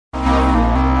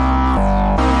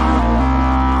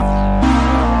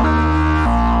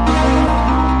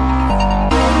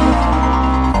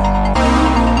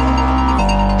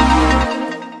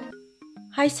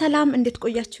ሃይ ሰላም እንዴት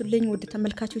ቆያችሁልኝ ወደ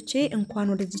ተመልካቾቼ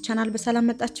እንኳን ወደዚህ ቻናል በሰላም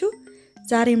መጣችሁ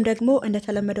ዛሬም ደግሞ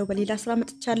እንደተለመደው በሌላ ስራ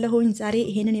መጥቻለሁኝ ዛሬ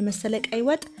ይሄንን የመሰለ ቀይ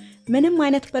ወጥ ምንም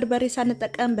አይነት በርበሬ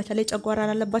ሳንጠቀም በተለይ ጨጓራ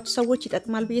ላለባችሁ ሰዎች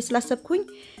ይጠቅማል ብዬ ስላሰብኩኝ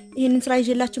ይሄንን ስራ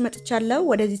ይዤላችሁ መጥቻለሁ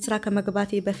ወደዚህ ስራ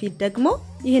ከመግባቴ በፊት ደግሞ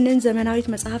ይሄንን ዘመናዊት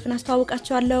መጽሐፍን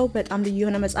አስተዋውቃችኋለሁ በጣም ልዩ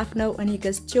የሆነ መጽሐፍ ነው እኔ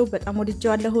ገዝቼው በጣም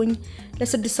ወድጄዋለሁኝ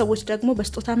ለስድስት ሰዎች ደግሞ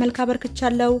በስጦታ መልክ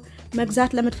አበርክቻለሁ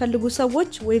መግዛት ለምትፈልጉ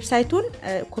ሰዎች ዌብሳይቱን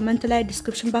ኮሜንት ላይ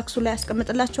ዲስክሪፕሽን ባክሱ ላይ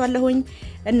አስቀምጥላችኋለሁኝ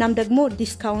እናም ደግሞ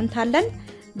ዲስካውንት አለን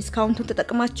ዲስካውንቱን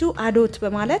ተጠቅማችሁ አዶት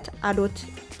በማለት አዶት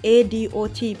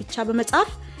ADOT ብቻ በመጻፍ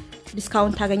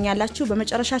ዲስካውንት ታገኛላችሁ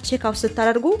በመጨረሻ ቼክ አውት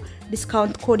ስታደርጉ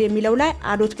ዲስካውንት ኮድ የሚለው ላይ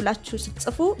አዶት ብላችሁ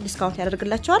ስትጽፉ ዲስካውንት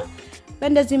ያደርግላችኋል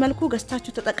በእንደዚህ መልኩ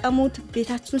ገዝታችሁ ተጠቀሙት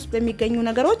ቤታችን ውስጥ በሚገኙ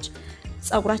ነገሮች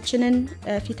ጸጉራችንን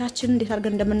ፊታችንን እንዴት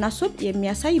አድርገን እንደምናስብ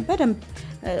የሚያሳይ በደንብ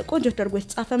ቆንጆ ተደርጎ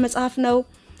የተጻፈ መጽሐፍ ነው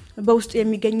በውስጡ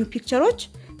የሚገኙ ፒክቸሮች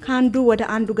ካንዱ ወደ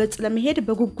አንዱ ገጽ ለመሄድ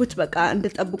በጉጉት በቃ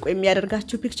እንድጠብቁ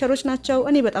የሚያደርጋችሁ ፒክቸሮች ናቸው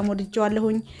እኔ በጣም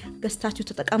ወድጄዋለሁኝ ገዝታችሁ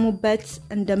ተጠቀሙበት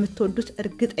እንደምትወዱት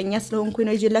እርግጠኛ ስለሆንኩኝ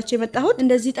ነው ይዤላችሁ የመጣሁት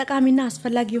እንደዚህ ጠቃሚና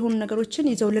አስፈላጊ የሆኑ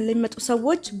ነገሮችን ይዘውልን ለሚመጡ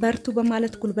ሰዎች በርቱ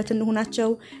በማለት ጉልበት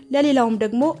እንሆናቸው ለሌላውም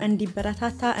ደግሞ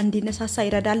እንዲበረታታ እንዲነሳሳ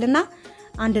ይረዳልና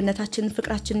አንድነታችንን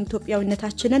ፍቅራችንን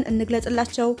ኢትዮጵያዊነታችንን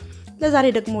እንግለጽላቸው ለዛሬ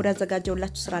ደግሞ ወደ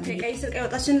አዘጋጀውላችሁ ስራ ነው ቀይ ስር ቀይ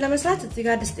ወጣችንን ለመስራት እዚህ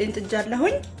ጋር ድስጤን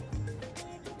ጥጃለሁኝ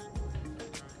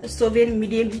ስቶቬን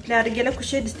ሚዲየም ሂት ላይ አድርጌ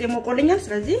ለኩሼ ድስጤ ሞቆልኛል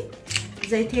ስለዚህ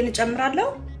ዘይቴን እጨምራለሁ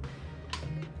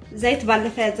ዘይት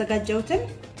ባለፈ ያዘጋጀሁትን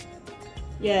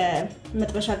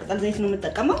የመጥበሻ ቅጠል ዘይት ነው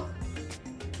የምጠቀመው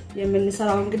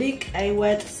የምንሰራው እንግዲህ ቀይ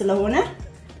ወጥ ስለሆነ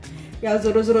ያው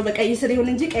ዞሮ በቀይ ስር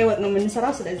ይሁን እንጂ ቀይ ወጥ ነው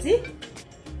የምንሰራው ስለዚህ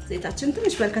ዘይታችን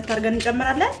ትንሽ በርከት አድርገን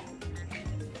እንጨምራለን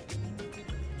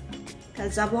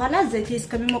ከዛ በኋላ ዘይቴ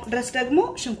እስከሚሞቅ ድረስ ደግሞ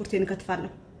ሽንኩርቴን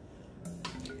ከትፋለሁ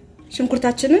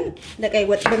ሽንኩርታችንን ለቀይ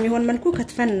ወጥ በሚሆን መልኩ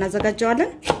ከትፈን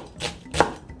እናዘጋጀዋለን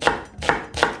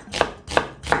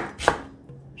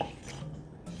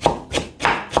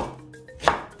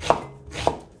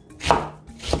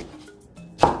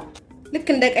ልክ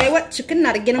እንደ ቀይ ወጥ ችክን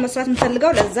አድርጌ ነው መስራት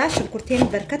የምፈልገው ለዛ ሽንኩርቴን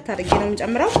በርከት አድርጌ ነው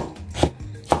የምጨምረው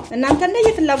እናንተ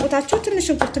እንደየፍላጎታችሁ ትንሽ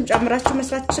ሽንኩርትም ጨምራችሁ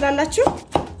መስራት ትችላላችሁ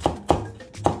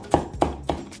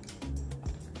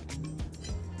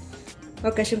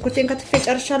ኦኬ ሽንኩርቴን ከትፌ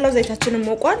ጨርሻለሁ ዘይታችንን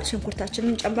ሞቋል ሽንኩርታችንን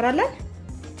እንጨምራለን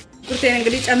ሽንኩርቴን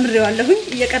እንግዲህ ጨምሬዋለሁኝ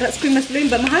እየቀረጽኩኝ መስሎኝ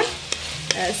በመሃል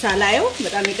ሳላየው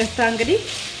በጣም ይቀርታ እንግዲህ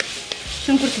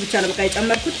ሽንኩርት ብቻ ነው በቃ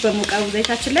የጨመርኩት በሞቀው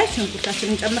ዘይታችን ላይ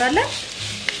ሽንኩርታችንን እንጨምራለን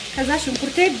ከዛ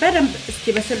ሽንኩርቴ በደንብ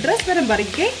እስኪበስል ድረስ በደንብ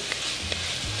አድርጌ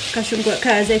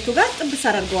ከዘይቱ ጋር ጥብስ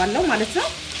አደርገዋለሁ ማለት ነው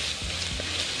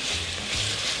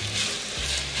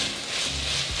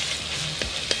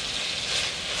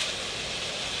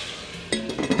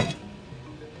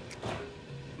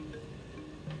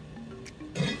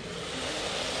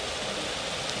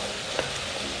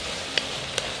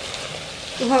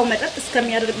ውሃው መጠጥ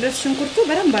እስከሚያደርግ ድረስ ሽንኩርቱ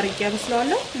በደንብ አድርጌ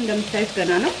አበስለዋለሁ እንደምታዩት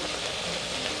ገና ነው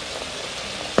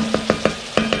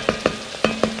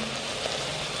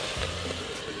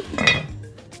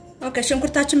ኦኬ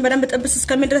ሽንኩርታችን በደንብ ጥብስ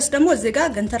እስከሚል ድረስ ደግሞ እዚህ ጋር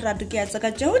ገንተር አድርጌ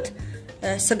ያዘጋጀሁት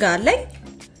ስጋ አለኝ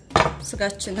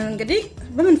ስጋችንን እንግዲህ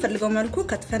በመንፈልገው መልኩ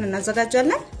ከትፈን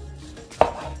እናዘጋጃለን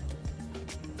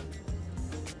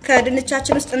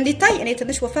ከድንቻችን ውስጥ እንዲታይ እኔ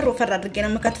ትንሽ ወፈር አድርጌ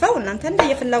ነው የምከትፈው እናንተ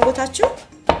እንደየፍላጎታችሁ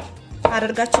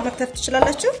አድርጋችሁ መክተፍ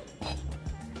ትችላላችሁ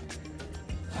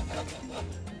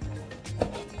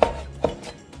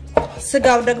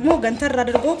ስጋው ደግሞ ገንተር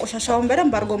አድርጎ ቆሻሻውን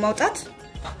በደንብ አድርጎ ማውጣት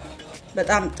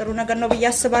በጣም ጥሩ ነገር ነው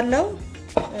በያስባለሁ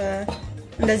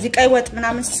እንደዚህ ቀይ ወጥ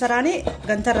ምናምን ሰራኔ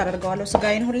ገንተር አድርገዋለሁ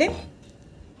ስጋዬን ሁሌ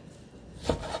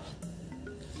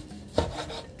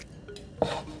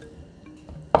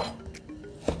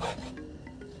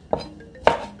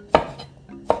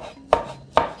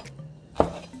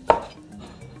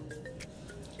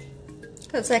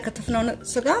ከዛ ከተፍነው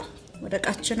ስጋ ወደ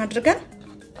ቃችን አድርገን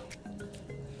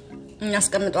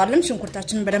እናስቀምጣለን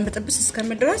ሽንኩርታችንን በደንብ ጥብስ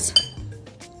እስከሚል ድረስ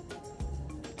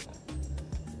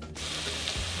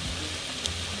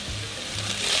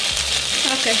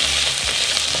ኦኬ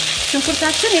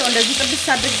ሽንኩርታችን ይሄው እንደዚህ ጥብስ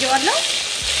አድርጌዋለሁ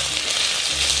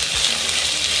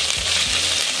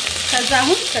ከዛ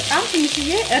አሁን በጣም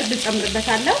ትንሽዬ እርድ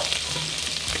ጨምርበታለሁ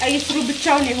ቀይ ስሩ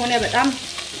ብቻውን የሆነ በጣም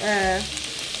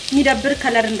ሚደብር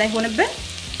ከለር እንዳይሆንብን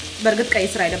በርግጥ ቀይ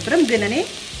ስራ አይደብርም ግን እኔ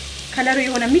ከለሩ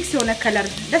የሆነ ሚክስ የሆነ ከለር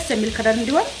ደስ የሚል ከለር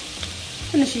እንዲሆን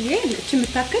ትንሽዬ እቺ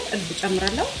ምታከል እርድ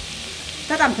ጨምራለሁ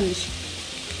በጣም ትንሽ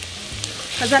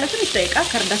ከዛ ለትንሽ ደቂቃ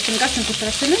ከርዳችን ጋር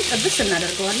ሽንኩርታችንን ጥብስ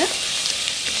እናደርገዋለን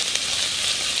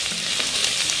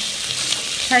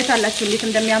ታይታላችሁ እንዴት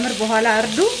እንደሚያምር በኋላ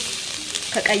እርዱ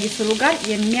ከቀይ ስሩ ጋር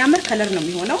የሚያምር ከለር ነው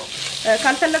የሚሆነው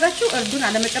ካልፈለጋችሁ እርዱን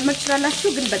አለመጨመር ትችላላችሁ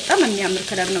ግን በጣም የሚያምር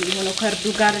ከለር ነው የሚሆነው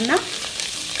ከእርዱ ጋርና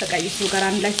ከቀይ ስሩ ጋር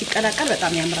አንድ ላይ ሲቀላቀል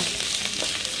በጣም ያምራል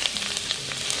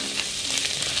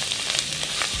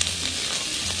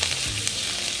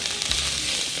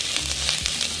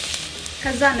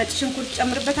ከዛ ነጭ ሽንኩርት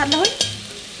ጨምርበታለሁ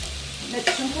ነጭ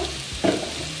ሽንኩርት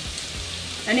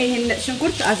እኔ ይሄን ነጭ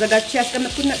ሽንኩርት አዘጋጅቼ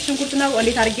ያስቀመጥኩት ነጭ ሽንኩርት ነው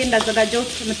እንዴት አድርጌ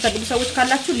እንዳዘጋጀሁት የምትፈልጉ ሰዎች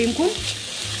ካላችሁ ሊንኩን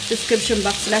ዲስክሪፕሽን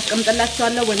ባክስ ላይ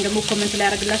አስቀምጥላችኋለሁ ወይም ደግሞ ኮሜንት ላይ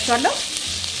አደርግላችኋለሁ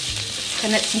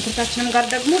ከነጭ ሽንኩርታችንም ጋር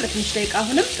ደግሞ ለትንሽ ደቂቃ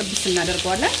አሁንም ጥብስ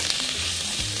እናደርገዋለን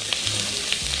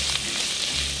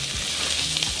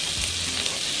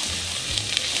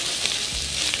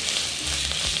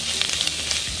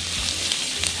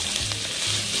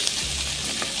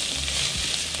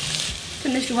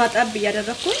ትንሽ ውሃ ጠብ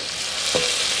እያደረኩኝ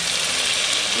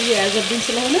ያዘብኝ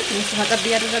ስለሆነ ትንሽ ውሃ ጠብ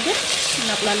እያደረግን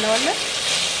እናጥላላዋለን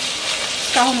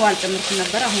እስካሁን ውሃ አልጨመርኩም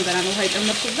ነበር አሁን ገና ነው ውሃ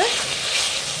የጨመርኩበት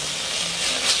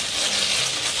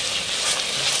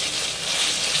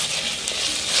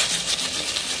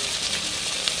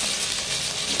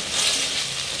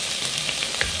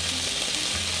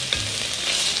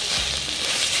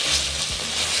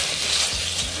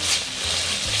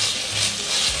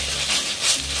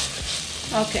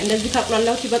ኦኬ እንደዚህ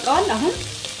ታቁላላውት ይበቃዋል አሁን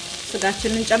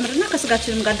ስጋችንን እንጨምርና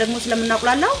ከስጋችንም ጋር ደግሞ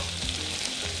ስለምናቁላላው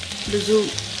ብዙ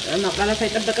ማቁላላት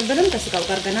አይጠበቅብንም ከስጋው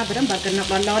ጋር ገና በደንብ አድርገን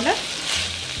እናቁላላዋለን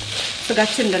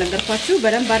ስጋችን እንደነገርኳችሁ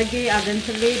በደንብ አድርጌ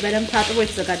አገንትሬ በደንብ ታጥቦ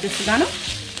የተዘጋጀ ስጋ ነው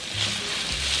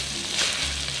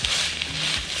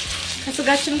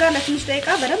ከስጋችን ጋር ለትንሽ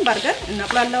ደቂቃ በደንብ አድርገን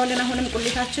እናቁላላዋለን አሁንም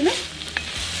ቁሌታችንን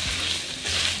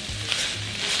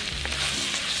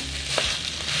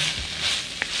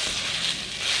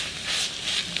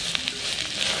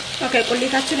ኦኬ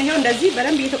ቁሌታችን ይሄው እንደዚህ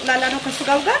በደንብ እየተቁላላ ነው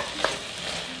ከስጋው ጋር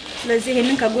ስለዚህ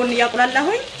ይሄንን ከጎን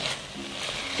ያቁላላሁኝ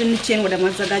ድንቼን ወደ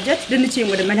ማዘጋጀት ድንቼን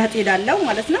ወደ መላጥ ሄዳለሁ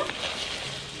ማለት ነው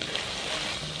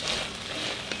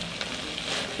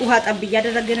ውሃ ጠብ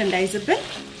እያደረግን እንዳይዝብን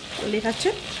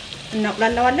ቁሌታችን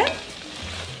እናቁላላዋለን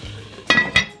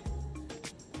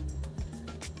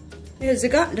እዚህ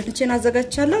ጋር ድንቼን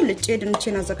አዘጋጃለሁ ልጬ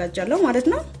ድንቼን አዘጋጃለሁ ማለት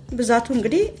ነው ብዛቱ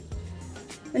እንግዲህ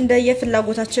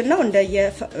እንደየፍላጎታችን ነው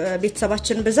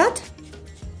እንደየቤተሰባችን ብዛት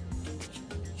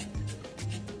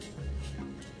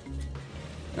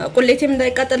ቁሌቴም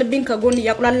እንዳይቃጠልብኝ ከጎን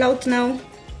ያቁላላውት ነው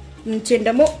እንቺን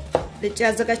ደግሞ ልጬ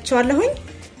ያዘጋጃቸዋለሁኝ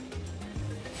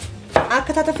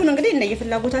አከታተፉን እንግዲህ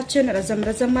እንደየፍላጎታችን ረዘም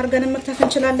አድርገን መክተፍ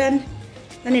እንችላለን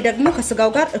እኔ ደግሞ ከስጋው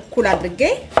ጋር እኩል አድርጌ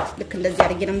ልክ እንደዚህ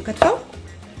አድርጌ ነው የምከትፈው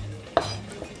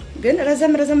ግን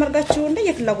ረዘም አድርጋችሁ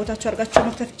እንደየፍላጎታችሁ አድርጋችሁ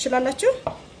መክተፍ ትችላላችሁ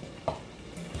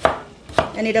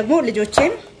እኔ ደግሞ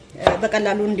ልጆቼን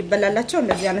በቀላሉ እንዲበላላቸው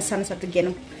እንደዚህ አነሳነስ አድርጌ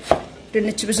ነው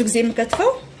ድንች ብዙ ጊዜ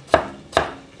የምከትፈው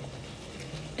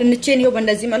ድንቼን ይው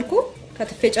በእንደዚህ መልኩ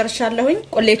ከትፌ ጨርሻለሁኝ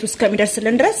ቁሌቱ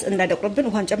እስከሚደርስልን ድረስ እንዳይደቁርብን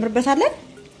ውሃን ጨምርበታለን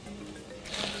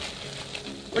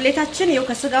ቁሌታችን ይው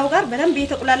ከስጋው ጋር በደንብ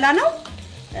እየተቁላላ ነው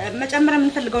መጨመር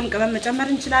የምንፈልገውን ቅመም መጨመር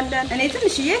እንችላለን እኔ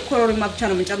ትንሽዬ ኮረሪማ ብቻ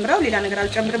ነው የምጨምረው ሌላ ነገር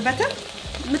አልጨምርበትም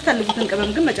የምትፈልጉትን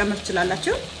ቅመም ግን መጨመር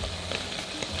ትችላላችሁ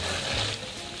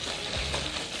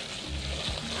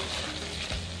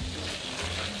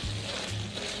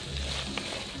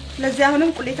ለዚህ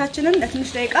አሁንም ቁሌታችንን ለትንሽ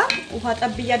ደቂቃ ውሃ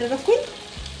ጠብ እያደረኩኝ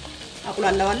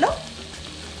አቁላላዋለሁ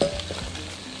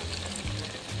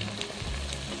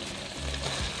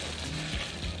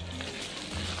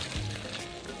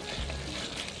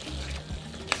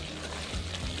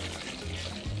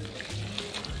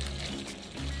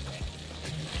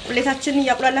ቁሌታችንን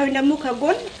ያቁላላሁኝ ደግሞ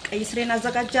ከጎን ቀይ ስሬን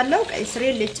አዘጋጃለሁ ቀይ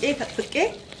ስሬን ልጬ ከጥፍቄ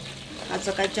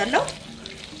አዘጋጃለሁ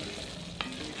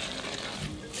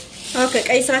ኦኬ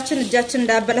ቀይ ስራችን እጃችን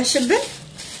እንዳያበላሽብን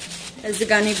እዚህ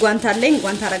ጋር ነው ጓንት አለኝ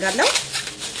ጓንት አረጋለሁ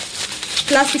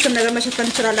ፕላስቲክ ነገር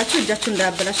መሸፈን ትችላላችሁ እጃችሁ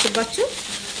እንዳያበላሽባችሁ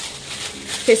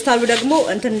ፌስታሉ ደግሞ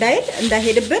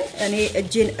እንዳይሄድብን እኔ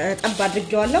እጄን ጠብ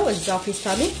አድርጌዋለሁ እዛው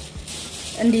ፌስታሉ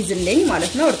እንዲይዝልኝ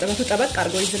ማለት ነው እርጥበቱ ጠበቅ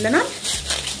አድርጎ ይዝልናል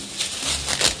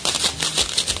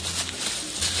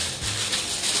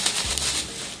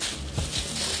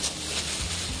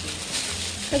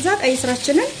ከዛ ቀይ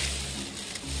ስራችንን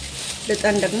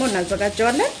ልጠን ደግሞ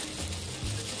እናዘጋጀዋለን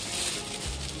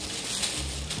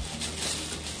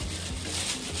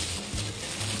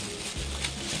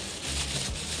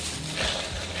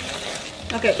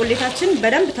ኦኬ ቁሌታችን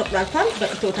በደንብ ተቁላልቷል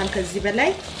በቅቶታል ከዚህ በላይ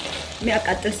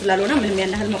የሚያቃጥል ስላልሆነ ምንም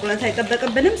ያናህል መቁላላት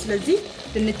አይጠበቅብንም ስለዚህ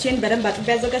ድንቼን በደንብ አጥቤ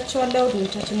ያዘጋጀዋለሁ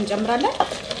ድንቻችንን እንጨምራለን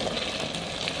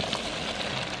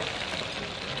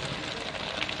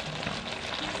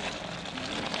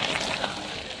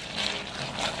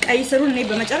ቀይ ስሩን እኔ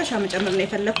በመጨረሻ መጨመር ነው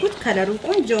የፈለኩት ከለሩ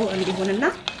ቆንጆ እንዲሆንና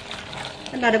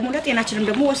እና ደግሞ ለጤናችንም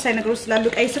ደግሞ ወሳኝ ነገሮች ስላሉ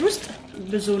ቀይ ስር ውስጥ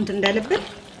ብዙ እንትን እንዳይልብን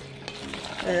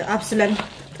አብስለን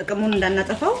ጥቅሙን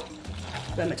እንዳናጠፋው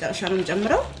በመጨረሻ ነው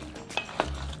የምጨምረው።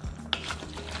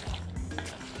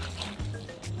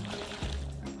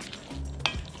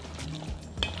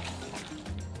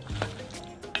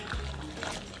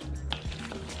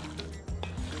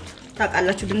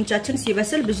 ታቃላችሁ ድንቻችን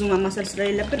ሲበስል ብዙ ማማሰል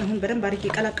ስለሌለብን አሁን በደንብ አድርጌ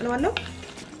እቀላቅለዋለሁ።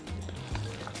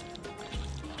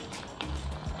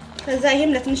 ከዛ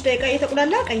ይሄም ለትንሽ ደቂቃ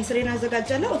እየተቆላላ ቀይ ስሬን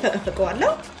አዘጋጃለሁ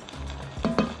እፈቀፍቀዋለሁ።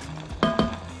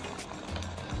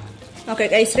 ኦኬ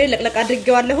ቀይ ስሬ ለቅለቅ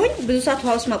አድርጌዋለሁኝ። ብዙ ሰዓት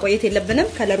ውሃ ውስጥ ማቆየት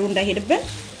የለብንም ከለሩ እንዳይሄድብን።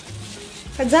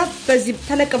 ከዛ በዚህ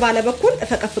ተለቅ ባለ በኩል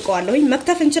እፈቀፍቀዋለሁኝ።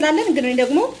 መክተፍ እንችላለን ግን እኔ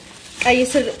ደግሞ ቀይ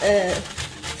ስር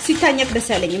ሲታኘክ ደስ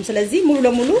ያለኝም ስለዚህ ሙሉ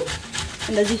ለሙሉ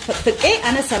እንደዚህ ፈቅፍቄ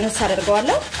አነሳ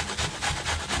አደርገዋለሁ።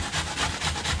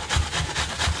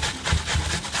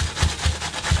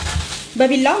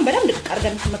 በቢላውም በደንብ ልቅ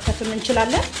አድርገን መክተፍ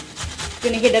እንችላለን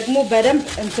ግን ይሄ ደግሞ በደንብ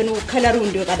እንትኑ ከለሩ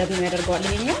እንዲወጣ ደግሞ ያደርገዋል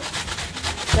ይሄኛው።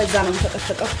 ለዛ ነው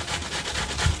ተጠፍቀው።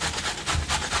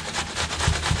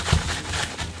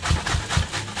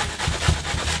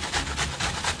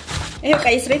 ይሄ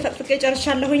ቀይ ስሬ ፈቅፍቄ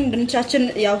ጨርሻለሁኝ። ድንቻችን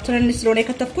ያው ትንንሽ ስለሆነ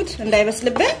የከተፍኩት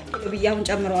እንዳይበስልብን ብያውን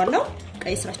ጨምረዋለሁ።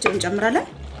 ቀይ ስራችንን እንጨምራለን።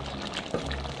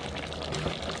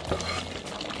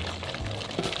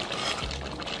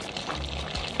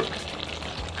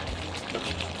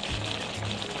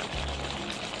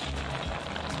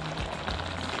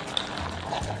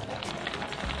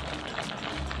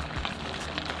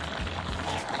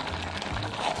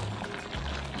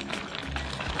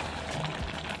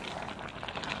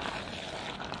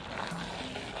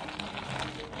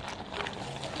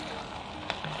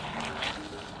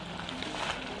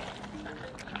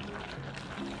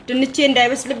 ድንቼ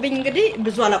እንዳይበስልብኝ እንግዲህ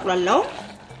ብዙ አላቁላላው።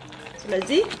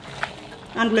 ስለዚህ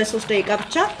 1-3 ደቂቃ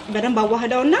ብቻ በደንብ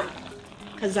አዋህደውና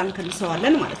ከዛም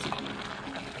ከልሰዋለን ማለት ነው።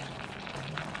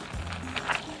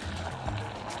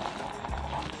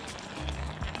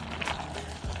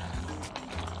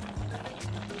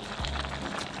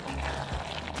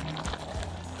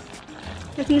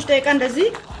 ለትንሽ ደቂቃ እንደዚህ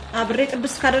አብሬ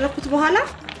ጥብስ ካደረኩት በኋላ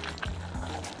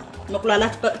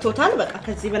መቁላላት በቅቶታል። በቃ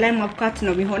ከዚህ በላይ ማብካት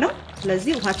ነው የሚሆነው።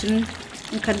 ስለዚህ ውሃችንን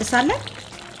እንከልሳለን።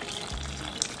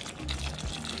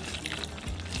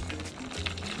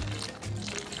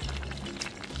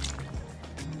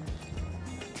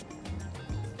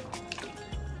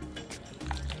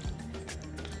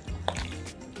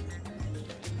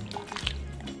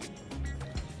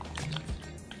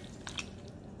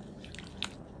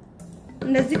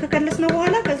 እንደዚህ ከከለስነው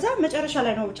በኋላ ከዛ መጨረሻ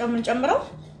ላይ ነው ጨው የምንጨምረው።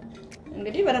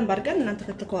 እንግዲህ በደንብ አድርገን እናንተ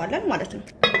ከተከዋለን ማለት ነው።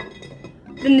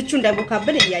 ድንቹ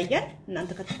እንዳይቦካብን እያየን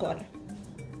እናንተ ከተከዋለን።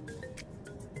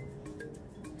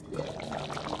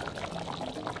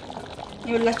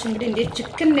 ይኸውላችሁ እንግዲህ እንዴት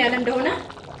ችክን ያለ እንደሆነ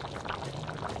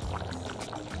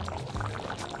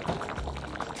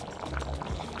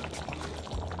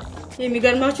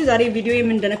የሚገርማችሁ ዛሬ ቪዲዮ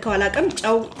ምን እንደነካው አላውቅም።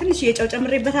 ጨው ትንሽ የጨው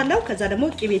ጨምሬበታለሁ። ከዛ ደግሞ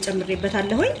ቅቤ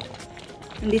ጨምሬበታለሁኝ።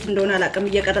 እንዴት እንደሆነ አላውቅም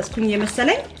እየቀረጽኩኝ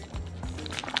የመሰለኝ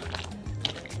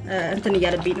እንትን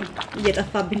እያለብኝ ነው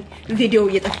እየጠፋብኝ ቪዲዮ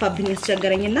እየጠፋብኝ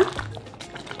ያስቸገረኝና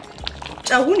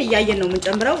ጨውን እያየን ነው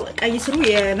የምንጨምረው። ቀይ ስሩ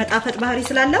የመጣፈጥ ባህሪ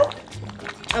ስላለው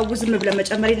ጨው ዝም ብለን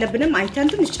መጨመር የለብንም።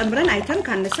 አይተን ትንሽ ጨምረን አይተን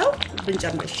ካነሰው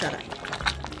ብንጨምር ይሻላል።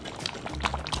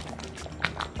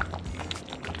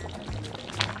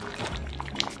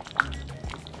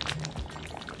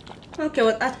 ኦኬ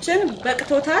ወጣችን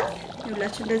በቅቶታል።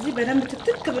 ይኸውላችሁ እንደዚህ በደንብ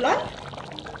ትክክ ብሏል።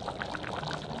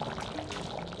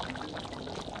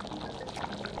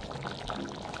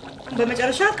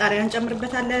 በመጨረሻ ቃሪያ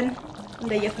እንጨምርበታለን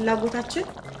እንደየፍላጎታችን።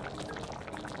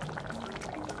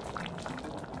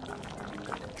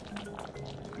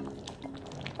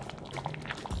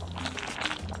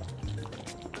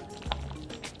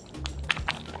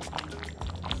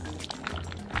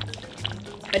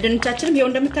 ድንቻችንም ይሄው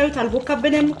እንደምታዩት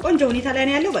አልቦካብንም። ቆንጆ ሁኔታ ላይ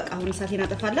ነው ያለው። በቃ አሁን እሳቴን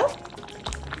አጠፋለሁ።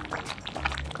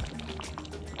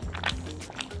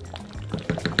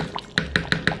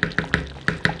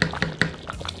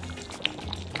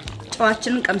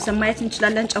 ጨዋችንን ቀምሰን ማየት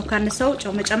እንችላለን። ጨው ካነሰው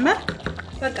ጨው መጨመር።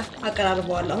 በቃ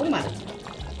አቀራርበዋለሁ ማለት ነው።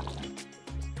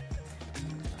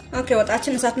 ኦኬ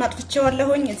ወጣችን እሳት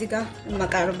ማጥፍቼዋለሁኝ። እዚህ ጋር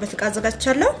ማቀራረብበት ዕቃ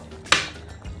አዘጋጅቻለሁ።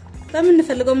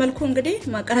 በምንፈልገው መልኩ እንግዲህ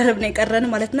ማቀራረብ ነው የቀረን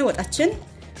ማለት ነው። ወጣችን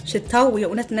ሽታው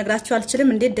የእውነት ነግራችሁ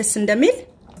አልችልም እንዴት ደስ እንደሚል።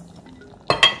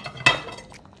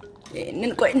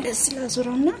 ይሄንን ቆይ እንደዚህ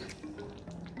ላዙረውና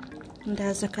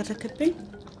እንዳያዘካረክብኝ።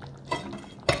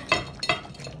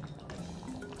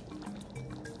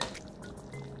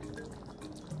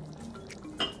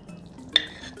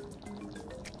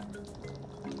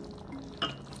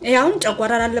 ያውን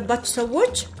ጨጓራ ላለባችሁ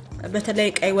ሰዎች በተለይ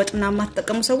ቀይ ወጥና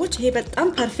ማትጠቀሙ ሰዎች ይሄ በጣም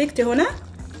ፐርፌክት የሆነ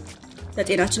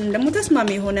ለጤናችን ደግሞ ተስማሚ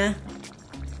የሆነ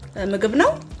ምግብ ነው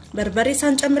በርበሬ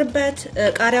ሳንጨምርበት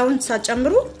ቃሪያውን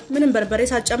ሳንጨምሩ ምንም በርበሬ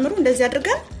ሳንጨምሩ እንደዚህ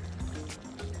አድርገን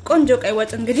ቆንጆ ቀይ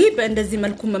ወጥ እንግዲህ በእንደዚህ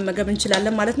መልኩ መመገብ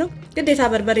እንችላለን ማለት ነው ግዴታ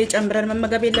በርበሬ ጨምረን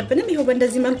መመገብ የለብንም ይሄው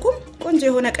በእንደዚህ መልኩ ቆንጆ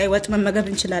የሆነ ቀይ ወጥ መመገብ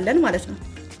እንችላለን ማለት ነው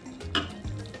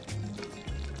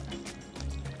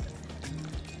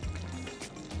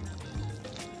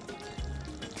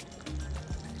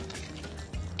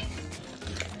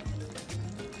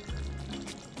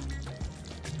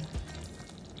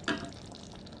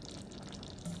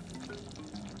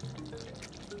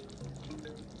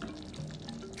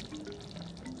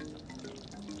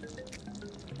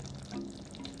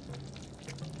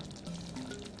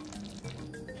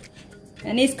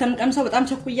እኔ እስከምቀምሰው በጣም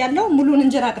ቸኩያለሁ ሙሉን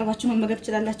እንጀራ አቅርባችሁ መመገብ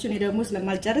ትችላላችሁ እኔ ደግሞ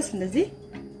ስለማልጨርስ እንደዚህ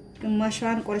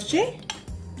ግማሽዋን ቆርጬ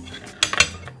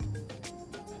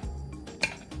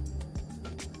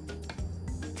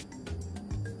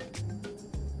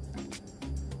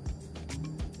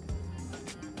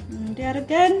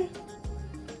እንዲያርገን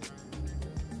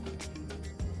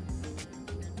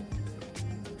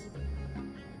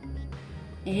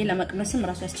ይሄ ለመቅመስም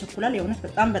ራሱ ያስቸኩላል የእውነት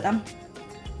በጣም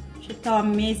ሽታው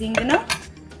አሜዚንግ ነው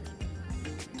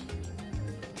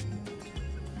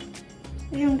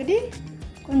ይሄ እንግዲህ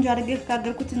ቆንጆ አድርጌ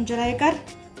ካገርኩት እንጀራዬ ጋር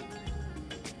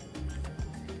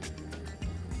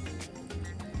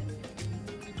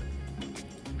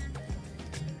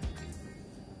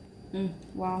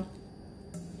ዋው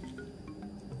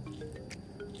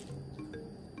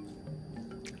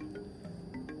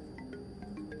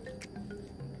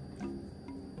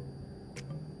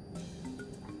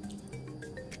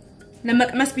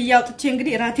ለመቅመስ ብያውጥቼ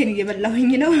እንግዲህ ራቴን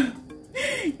እየበላሁኝ ነው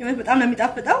የመት በጣም ነው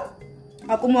የሚጣፍጠው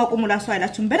አቁሙ ላሱ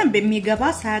አይላችሁም በደንብ የሚገባ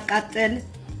ሳያቃጥል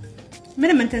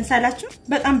ምንም እንትን ሳይላችሁ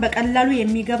በጣም በቀላሉ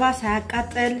የሚገባ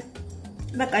ሳያቃጥል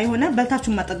በቃ የሆነ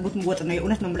በልታችሁ ማጠግቡት ወጥ ነው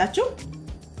የእውነት ነው የምላችሁ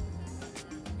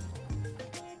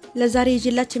ለዛሬ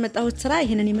ይዤላችሁ የመጣሁት ስራ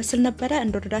ይሄንን ይመስል ነበር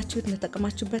እንደወደዳችሁት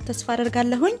ተጠቀማችሁበት ተስፋ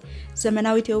አደርጋለሁኝ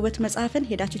ዘመናዊት የውበት መጽሐፍን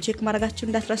ሄዳችሁ ቼክ ማድረጋችሁ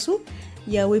እንዳትረሱ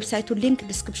የዌብሳይቱ ሊንክ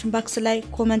ዲስክሪፕሽን ባክስ ላይ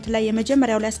ኮሜንት ላይ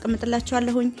የመጀመሪያው ላይ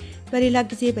አስቀምጥላችኋለሁኝ በሌላ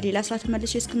ጊዜ በሌላ ስራ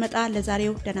ተመልሼ እስክመጣ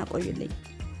ለዛሬው ደህና ቆዩልኝ